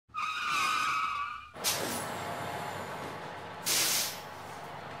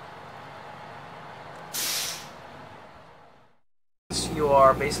you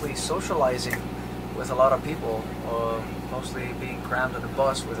are basically socializing with a lot of people, mostly being crammed on a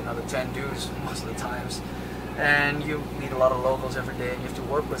bus with another 10 dudes most of the times, and you meet a lot of locals every day, and you have to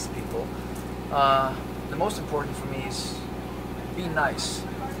work with people. The most important for me is be nice.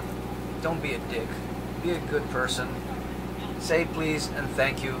 Don't be a dick. Be a good person. Say please and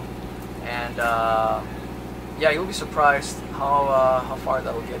thank you, and yeah, you'll be surprised how far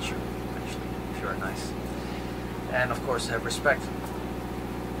that will get you, actually, if you're nice. And of course, have respect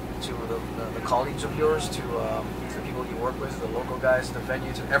to the colleagues of yours, to the people you work with, the local guys, the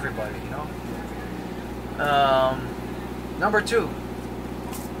venue, to everybody, you know. Number 2,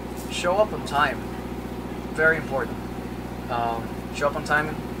 show up on time. Very important. Show up on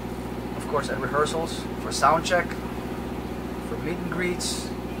time, of course, at rehearsals, for sound check, for meet and greets.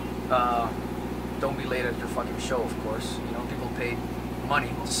 Don't be late at your fucking show, of course. You know, people paid money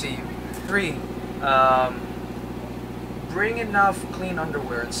to see you. 3, bring enough clean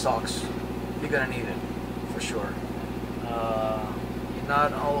underwear and socks. You're gonna need it, for sure. You're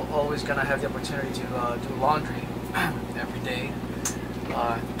not always gonna have the opportunity to do laundry every day.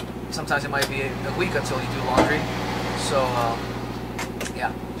 Sometimes it might be a week until you do laundry. So,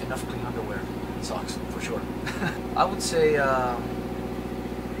 yeah, enough clean underwear and socks, for sure. I would say,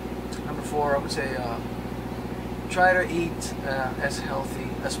 number 4, I would say, try to eat as healthy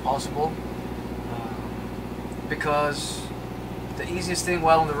as possible. Because the easiest thing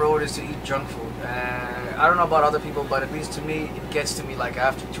while on the road is to eat junk food. I don't know about other people, but at least to me, it gets to me like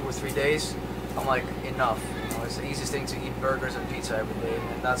after 2 or 3 days. I'm like, enough. You know, it's the easiest thing to eat burgers and pizza every day,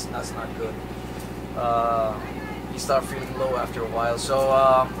 and that's not good. You start feeling low after a while. So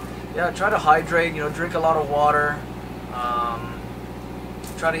yeah, try to hydrate. You know, drink a lot of water.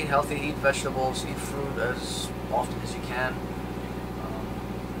 Try to eat healthy. Eat vegetables. Eat fruit as often as you can.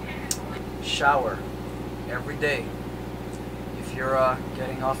 Shower every day. If you're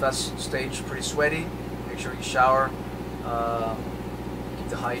getting off that stage pretty sweaty, make sure you shower. Keep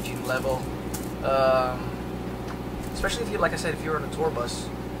the hygiene level. Especially if you, like I said, if you're on a tour bus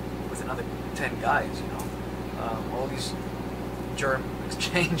with another 10 guys, you know, all these germ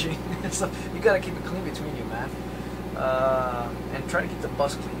exchanging and stuff. You gotta keep it clean between you, man. And try to keep the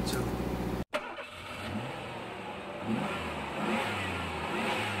bus clean too.